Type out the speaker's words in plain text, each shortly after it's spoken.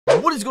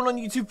What is going on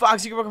YouTube?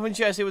 Foxy, welcome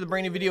to you with a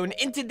brand new video, and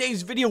in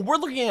today's video, we're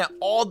looking at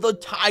all the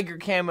Tiger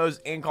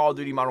camos in Call of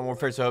Duty Modern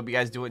Warfare, so I hope you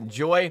guys do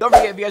enjoy. Don't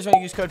forget, if you guys want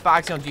to use code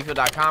Foxy on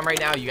gfuel.com right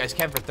now, you guys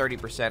can for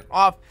 30%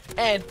 off,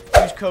 and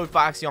use code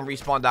Foxy on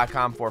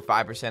respawn.com for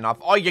 5% off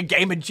all your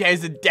gaming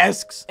chairs and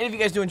desks. And if you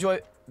guys do enjoy,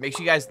 make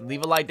sure you guys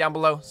leave a like down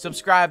below,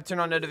 subscribe, turn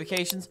on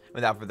notifications.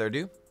 Without further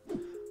ado,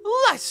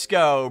 let's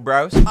go,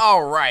 bros.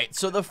 All right,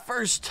 so the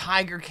first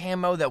Tiger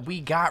camo that we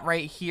got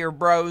right here,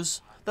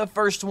 bros, the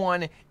first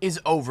one is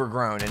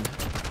overgrown, and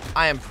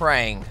I am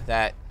praying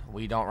that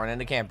we don't run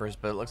into campers,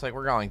 but it looks like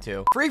we're going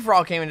to.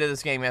 Free-for-all came into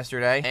this game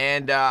yesterday,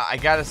 and I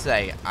gotta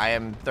say, I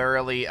am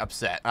thoroughly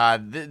upset.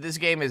 This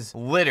game is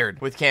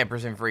littered with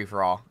campers in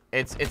free-for-all.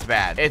 It's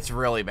bad. It's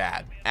really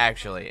bad,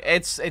 actually.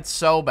 It's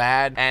so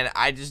bad, and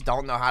I just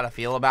don't know how to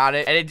feel about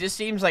it. And it just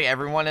seems like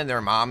everyone and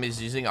their mom is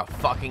using a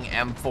fucking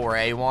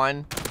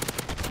M4A1.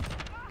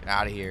 Get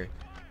out of here.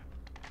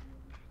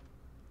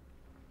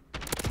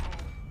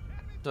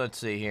 So let's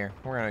see here.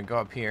 We're gonna go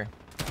up here.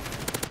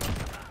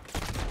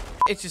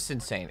 It's just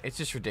insane. It's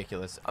just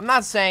ridiculous. I'm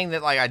not saying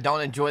that like I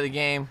don't enjoy the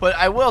game, but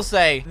I will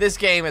say this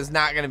game is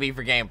not gonna be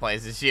for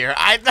gameplays this year.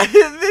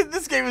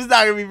 This game is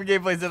not gonna be for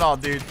gameplays at all,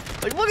 dude.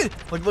 Like look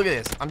at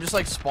this. I'm just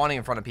like spawning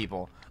in front of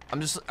people.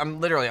 I'm just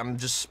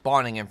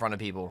spawning in front of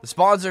people. The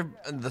spawns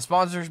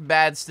are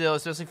bad still,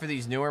 especially for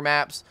these newer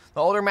maps.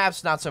 The older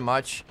maps, not so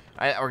much.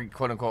 Or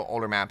quote-unquote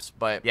older maps,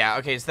 but yeah,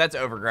 okay, so that's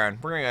overgrown.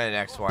 We're gonna go to the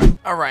next one.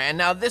 All right, and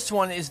now this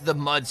one is the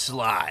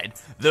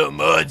mudslide. The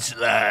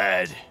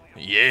mudslide,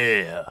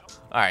 yeah.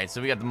 All right,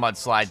 so we got the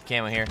mudslide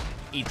camo here.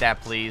 Eat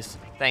that, please.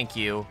 Thank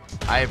you.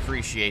 I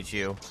appreciate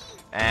you.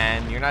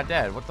 And you're not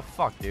dead. What the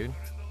fuck, dude?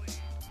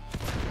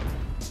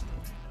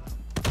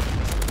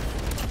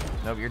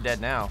 Nope, you're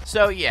dead now.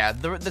 So yeah,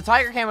 the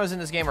Tiger camos in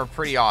this game are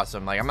pretty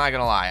awesome. Like, I'm not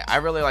gonna lie. I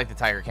really like the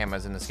Tiger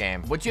camos in this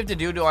game. What you have to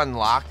do to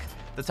unlock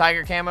the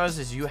Tiger camos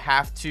is you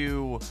have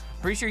to,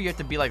 pretty sure you have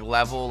to be like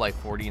level like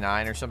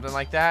 49 or something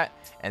like that.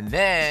 And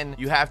then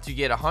you have to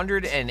get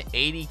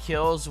 180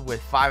 kills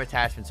with 5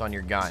 attachments on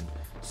your gun.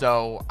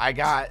 So I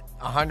got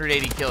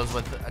 180 kills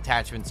with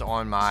attachments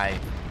on my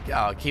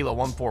Kilo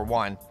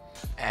 141,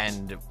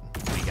 and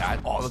we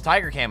got all the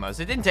Tiger camos.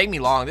 It didn't take me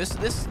long.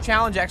 This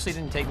challenge actually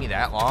didn't take me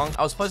that long.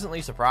 I was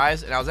pleasantly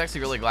surprised, and I was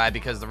actually really glad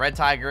because the red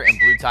Tiger and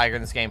blue Tiger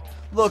in this game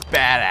look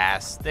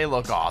badass. They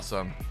look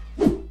awesome.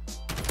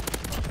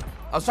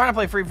 I was trying to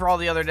play free-for-all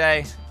the other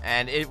day,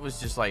 and it was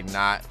just like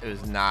it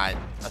was not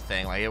a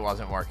thing. Like, it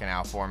wasn't working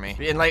out for me.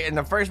 And like in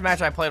the first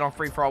match I played on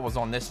free-for-all was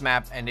on this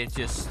map, and it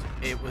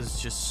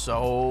was just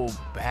so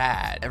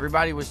bad.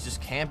 Everybody was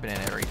just camping and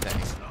everything.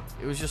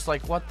 It was just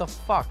like, what the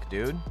fuck,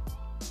 dude?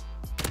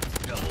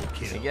 Double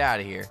kill. Get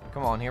out of here.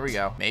 Come on, here we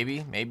go.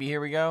 Maybe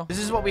here we go. This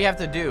is what we have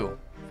to do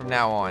from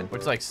now on,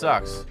 which like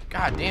sucks.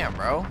 God damn,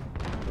 bro.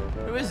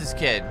 Who is this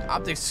kid?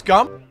 Optic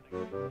scum?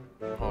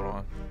 Hold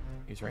on.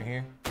 He's right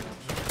here.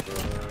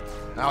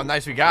 Oh,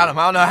 nice, we got him.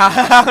 I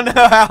don't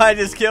know how I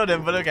just killed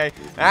him, but okay.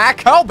 Ah,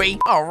 Kobe.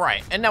 All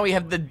right, and now we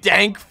have the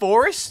dank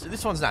forest.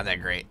 This one's not that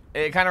great.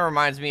 It kind of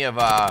reminds me of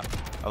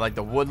like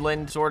the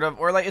woodland sort of,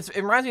 or like it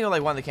reminds me of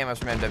like one of the camos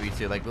from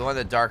MW2, like one of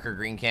the darker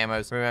green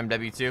camos from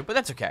MW2. But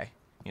that's okay.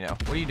 You know,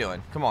 what are you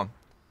doing? Come on,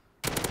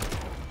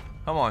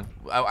 come on.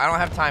 I don't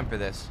have time for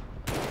this.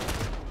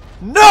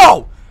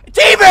 No,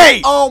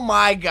 TV. Oh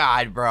my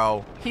God,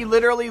 bro. He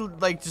literally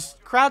like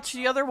just crouched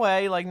the other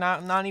way, like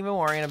not even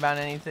worrying about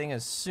anything.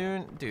 As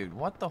soon, dude,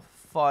 what the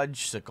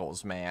fudge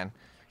sickles, man.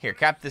 Here,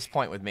 cap this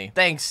point with me.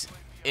 Thanks,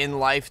 in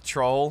life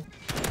troll.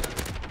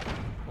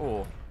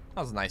 Oh,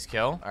 that was a nice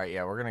kill. All right,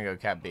 yeah, we're gonna go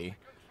cap B.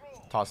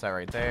 Toss that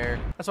right there.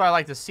 That's what I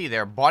like to see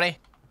there, buddy.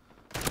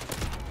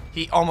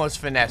 He almost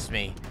finessed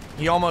me.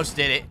 He almost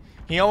did it.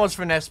 He almost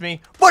finessed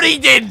me, but he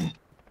didn't.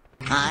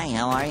 Hi,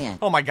 how are you?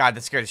 Oh my God,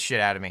 that scared the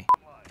shit out of me.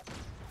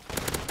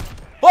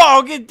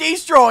 Oh, get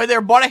destroyed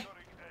there, buddy.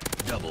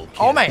 Double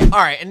kill. Oh man. All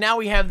right, and now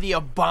we have the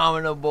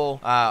abominable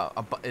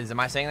am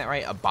I saying that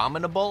right?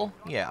 Abominable?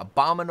 Yeah,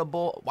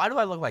 abominable. Why do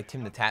I look like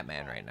Tim the Tap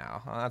Man right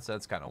now? Oh,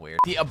 that's kind of weird.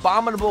 The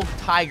abominable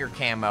Tiger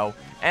camo,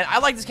 and I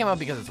like this camo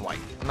because it's white.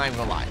 I'm not even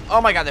gonna lie.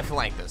 Oh my God, they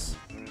flanked us.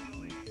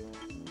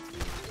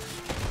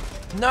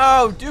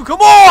 No, dude, come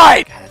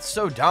on! God, it's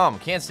so dumb.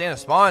 Can't stand the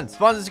spawns.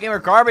 Spawns in this game are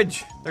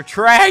garbage. They're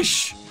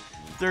trash.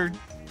 They're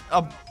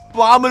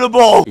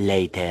abominable.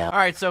 Later. All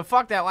right, so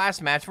fuck that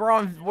last match. We're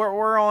on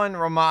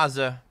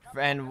Ramaza,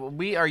 and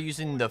we are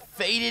using the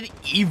Faded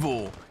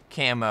Evil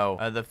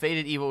camo, the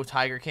Faded Evil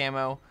Tiger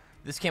camo.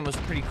 This camo's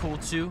pretty cool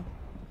too.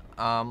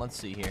 Let's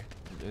see here.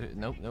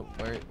 Nope.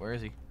 Where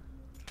is he?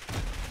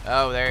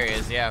 Oh, there he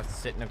is. Yeah,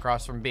 sitting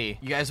across from B.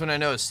 You guys want to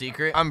know a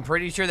secret? I'm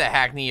pretty sure that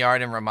Hackney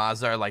Yard and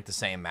Ramaza are like the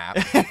same map.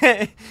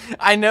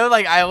 I know,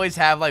 like, I always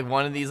have like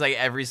one of these like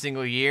every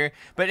single year,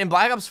 but in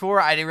Black Ops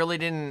 4, I really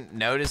didn't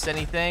notice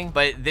anything.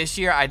 But this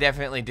year, I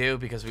definitely do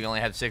because we only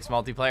have 6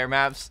 multiplayer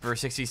maps for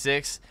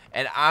 66,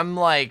 and I'm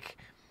like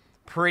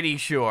pretty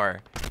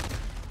sure.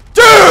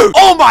 Dude! Dude!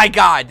 Oh my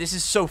god, this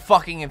is so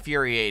fucking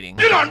infuriating.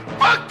 You done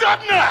fucked up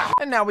now!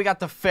 And now we got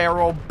the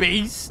Feral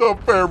Beast. The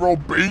Feral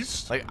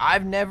Beast? Like,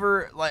 I've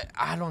never, like,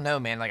 I don't know,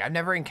 man. Like, I've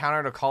never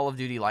encountered a Call of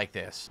Duty like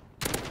this.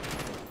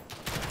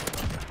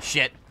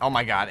 Shit. Oh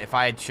my god. If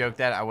I had choked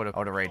that, I would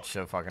have raged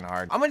so fucking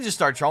hard. I'm gonna just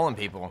start trolling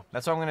people.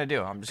 That's what I'm gonna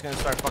do. I'm just gonna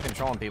start fucking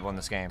trolling people in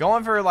this game.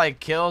 Going for like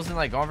kills and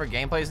like going for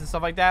gameplays and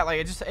stuff like that. Like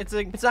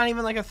it's not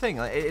even like a thing.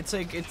 Like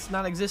it's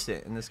not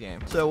existent in this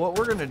game. So what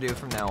we're gonna do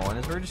from now on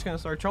is we're just gonna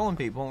start trolling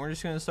people and we're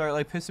just gonna start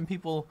like pissing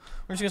people.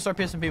 We're just gonna start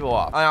pissing people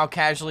off. And I'll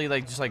casually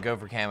like just like go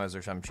for camos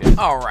or some shit.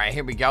 All right,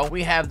 here we go.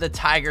 We have the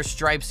Tiger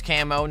Stripes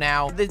camo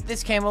now.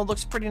 This camo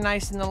looks pretty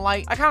nice in the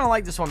light. I kind of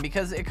like this one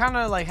because it kind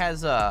of like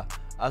has a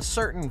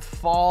certain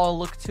fall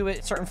look to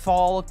it,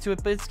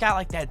 but it's got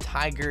like that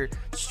tiger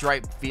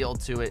stripe feel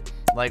to it,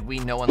 like we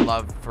know and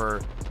love for,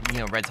 you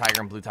know, red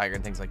tiger and blue tiger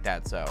and things like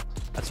that. So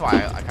that's why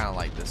I kind of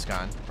like this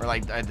gun, or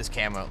like this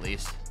camo at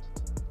least.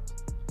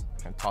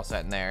 Gonna toss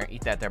that in there,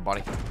 eat that there,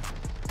 buddy.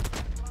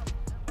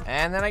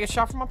 And then I get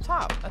shot from up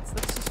top. That's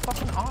just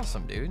fucking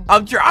awesome, dude.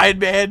 I'm trying,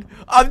 man.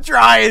 I'm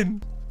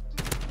trying.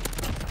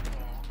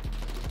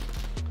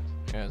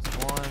 There's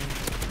one.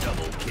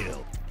 Double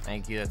kill.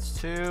 Thank you, that's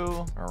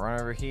two. I'll run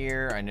over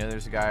here. I know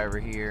there's a guy over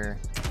here.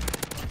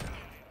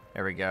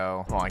 There we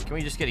go. Come on, can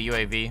we just get a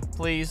UAV,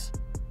 please?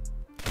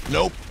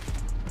 Nope.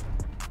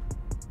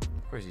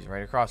 Of course, he's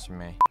right across from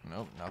me.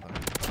 Nope, nothing.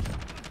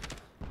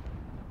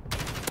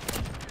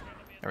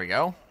 There we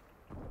go.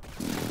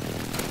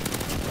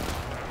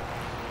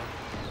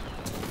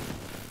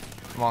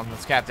 Come on,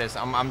 let's cap this.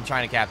 I'm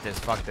trying to cap this.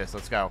 Fuck this.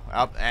 Let's go.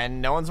 Up,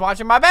 and no one's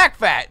watching my back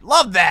fat.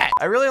 Love that.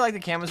 I really like the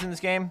camos in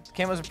this game. The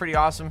camos are pretty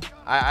awesome.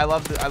 I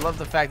love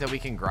the fact that we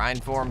can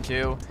grind for them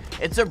too.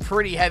 It's a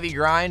pretty heavy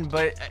grind,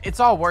 but it's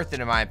all worth it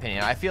in my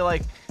opinion. I feel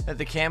like that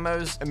the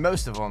camos, and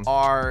most of them,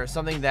 are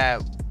something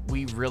that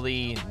we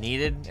really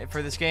needed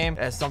for this game,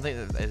 as something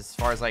as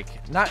far as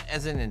like, not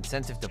as an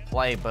incentive to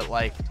play, but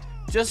like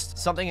just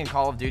something in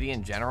Call of Duty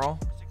in general.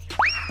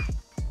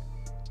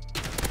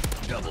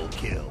 Double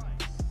kill.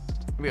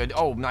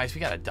 Oh, nice.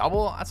 We got a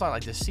double. That's what I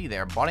like to see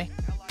there, buddy.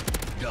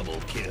 Double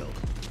kill.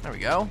 There we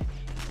go.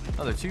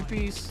 Another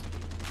two-piece.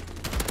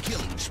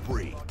 Killing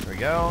spree. There we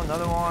go.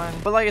 Another one.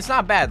 But like, it's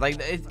not bad. Like,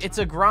 it's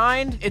a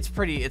grind. It's a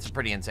pretty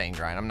insane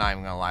grind. I'm not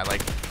even gonna lie.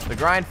 Like, the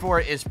grind for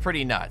it is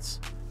pretty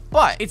nuts.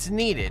 But it's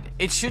needed.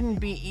 It shouldn't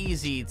be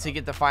easy to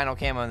get the final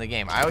camo in the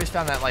game. I always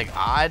found that like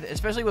odd,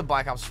 especially with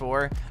Black Ops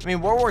 4. I mean,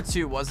 World War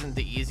II wasn't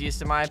the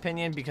easiest in my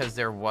opinion because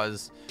there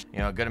was, you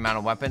know, a good amount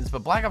of weapons,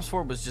 but Black Ops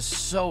 4 was just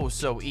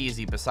so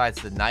easy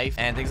besides the knife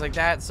and things like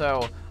that.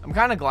 So I'm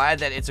kind of glad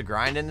that it's a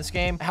grind in this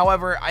game.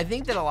 However, I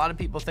think that a lot of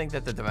people think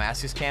that the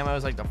Damascus camo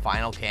is like the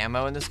final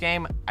camo in this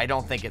game. I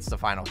don't think it's the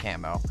final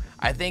camo.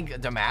 I think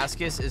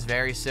Damascus is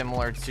very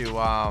similar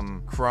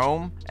to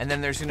Chrome, and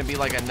then there's gonna be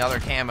like another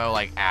camo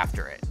like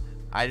after it.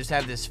 I just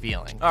have this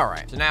feeling. All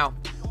right, so now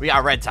we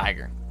got Red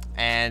Tiger,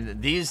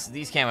 and these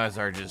camos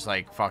are just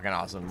like fucking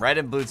awesome. Red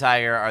and Blue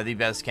Tiger are the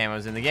best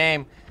camos in the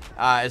game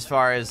as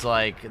far as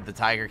like the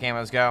Tiger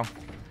camos go,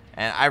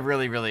 and I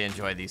really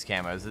enjoy these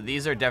camos.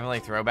 These are definitely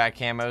throwback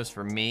camos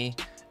for me,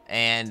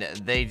 and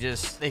they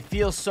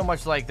feel so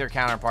much like their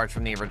counterparts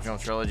from the original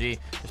trilogy,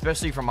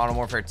 especially from Modern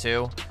Warfare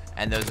 2,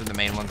 and those are the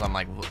main ones I'm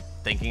like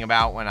thinking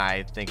about when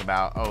I think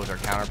about, oh, their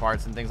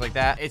counterparts and things like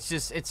that.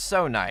 It's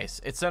so nice.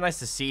 It's so nice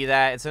to see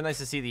that. It's so nice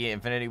to see the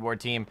Infinity Ward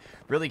team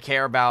really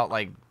care about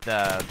like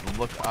the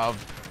look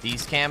of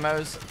these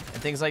camos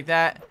and things like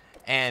that.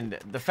 And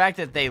the fact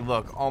that they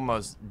look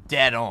almost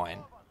dead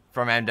on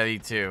from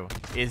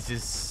MW2 is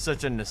just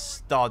such a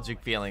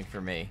nostalgic feeling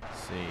for me. Let's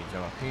see,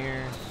 jump up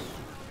here.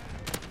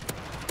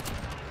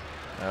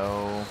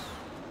 Oh,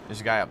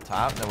 there's a guy up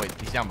top. No, wait,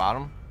 he's down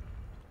bottom.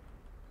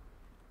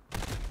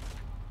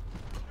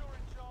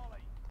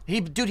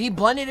 Dude, he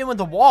blended in with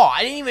the wall.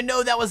 I didn't even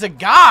know that was a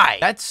guy.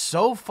 That's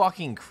so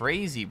fucking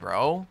crazy,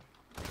 bro.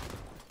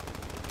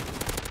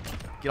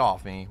 Get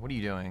off me. What are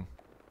you doing?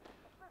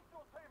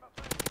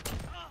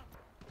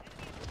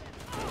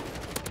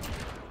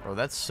 Bro,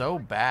 that's so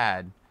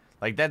bad.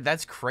 Like,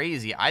 that's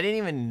crazy. I didn't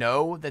even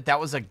know that that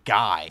was a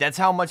guy. That's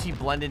how much he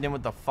blended in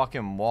with the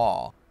fucking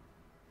wall.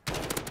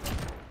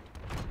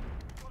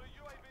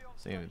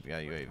 See, we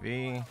got a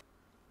UAV.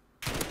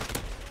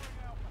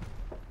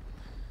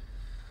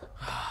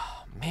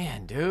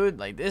 Man, dude,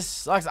 like, this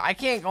sucks. I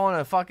can't go on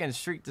a fucking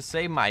streak to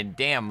save my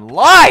damn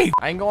life.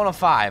 I can go on a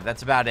 5.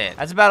 That's about it.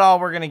 That's about all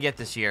we're gonna get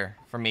this year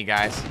from me,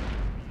 guys.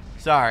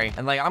 Sorry.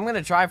 And, like, I'm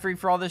gonna try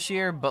free-for-all this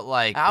year, but,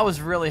 like, I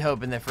was really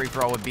hoping that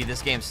free-for-all would be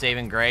this game's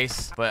saving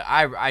grace, but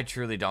I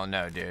truly don't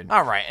know, dude.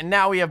 All right, and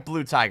now we have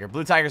Blue Tiger.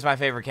 Blue Tiger's my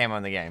favorite camo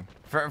in the game.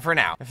 For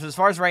now. As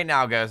far as right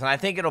now goes, and I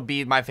think it'll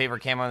be my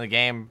favorite camo in the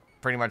game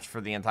pretty much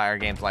for the entire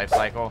game's life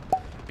cycle.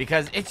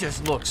 Because it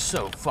just looks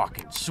so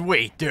fucking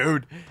sweet,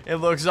 dude. It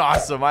looks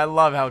awesome. I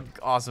love how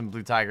awesome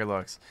Blue Tiger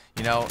looks.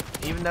 You know,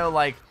 even though,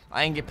 like,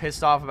 I can get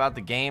pissed off about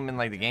the game and,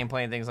 like, the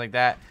gameplay and things like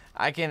that,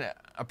 I can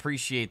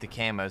appreciate the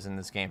camos in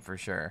this game for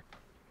sure.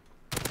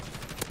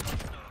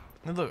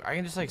 And look, I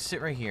can just like sit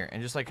right here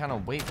and just like kind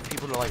of wait for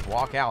people to like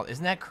walk out.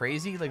 Isn't that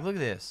crazy? Like, look at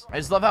this. I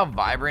just love how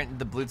vibrant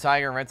the blue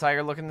tiger and red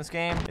tiger look in this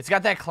game. It's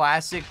got that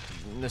classic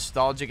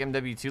nostalgic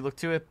MW2 look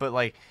to it, but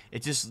like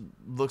it just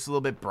looks a little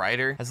bit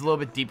brighter. Has a little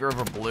bit deeper of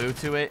a blue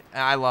to it.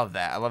 And I love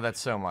that. I love that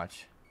so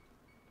much.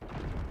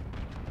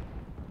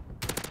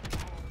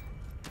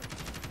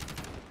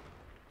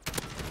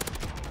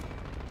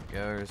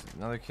 There's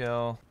another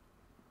kill.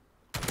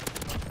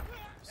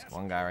 There's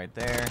one guy right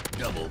there.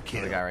 Double kill.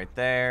 Another guy right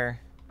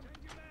there.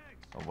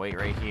 I'll wait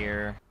right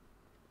here.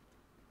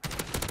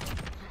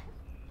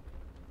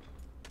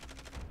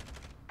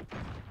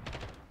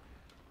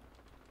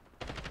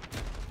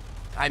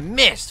 I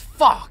missed.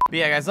 Fuck. But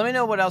yeah, guys, let me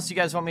know what else you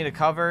guys want me to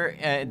cover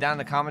down in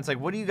the comments. Like,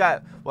 what do you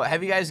got? What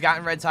have you guys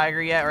gotten Red Tiger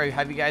yet, or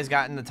have you guys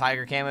gotten the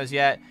Tiger Camos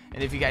yet?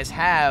 And if you guys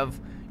have,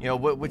 you know,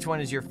 which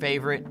one is your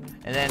favorite?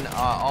 And then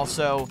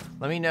also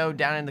let me know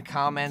down in the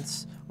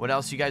comments what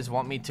else you guys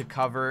want me to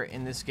cover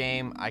in this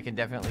game. I can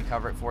definitely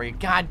cover it for you.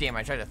 God damn,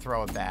 I tried to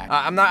throw it back.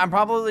 I'm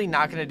probably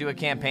not gonna do a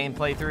campaign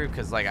playthrough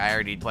because like I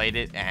already played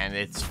it and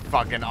it's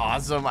fucking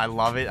awesome. I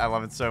love it. I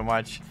love it so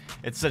much.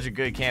 It's such a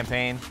good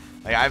campaign.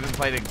 Like, I haven't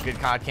played a good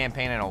COD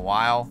campaign in a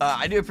while.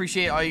 I do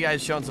appreciate all you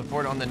guys showing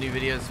support on the new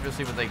videos,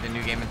 especially with like the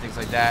new game and things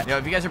like that. You know,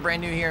 if you guys are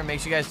brand new here,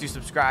 make sure you guys do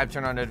subscribe,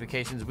 turn on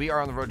notifications. We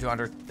are on the road to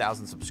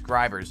 100,000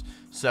 subscribers.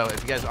 So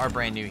if you guys are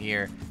brand new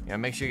here, you know,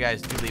 make sure you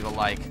guys do leave a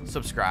like,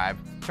 subscribe,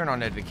 turn on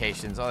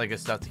notifications, all that good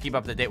stuff to keep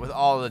up to date with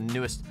all the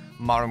newest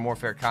Modern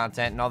Warfare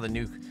content and all the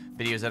new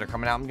videos that are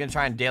coming out. I'm gonna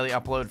try and daily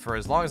upload for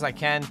as long as I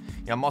can.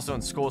 You know, I'm also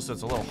in school, so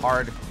it's a little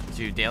hard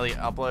to daily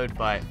upload,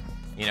 but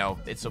you know,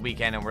 it's the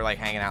weekend and we're like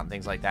hanging out and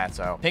things like that.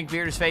 So pink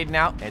beard is fading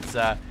out. It's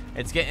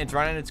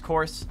running its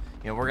course.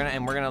 You know, we're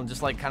gonna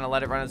just like kind of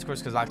let it run its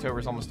course because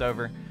October's almost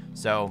over.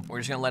 So we're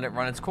just gonna let it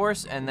run its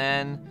course, and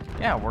then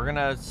yeah, we're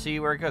gonna see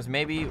where it goes.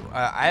 Maybe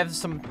I have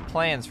some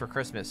plans for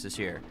Christmas this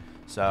year.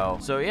 So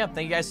yeah,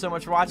 thank you guys so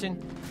much for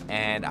watching,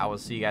 and I will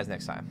see you guys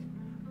next time.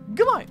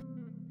 Goodbye.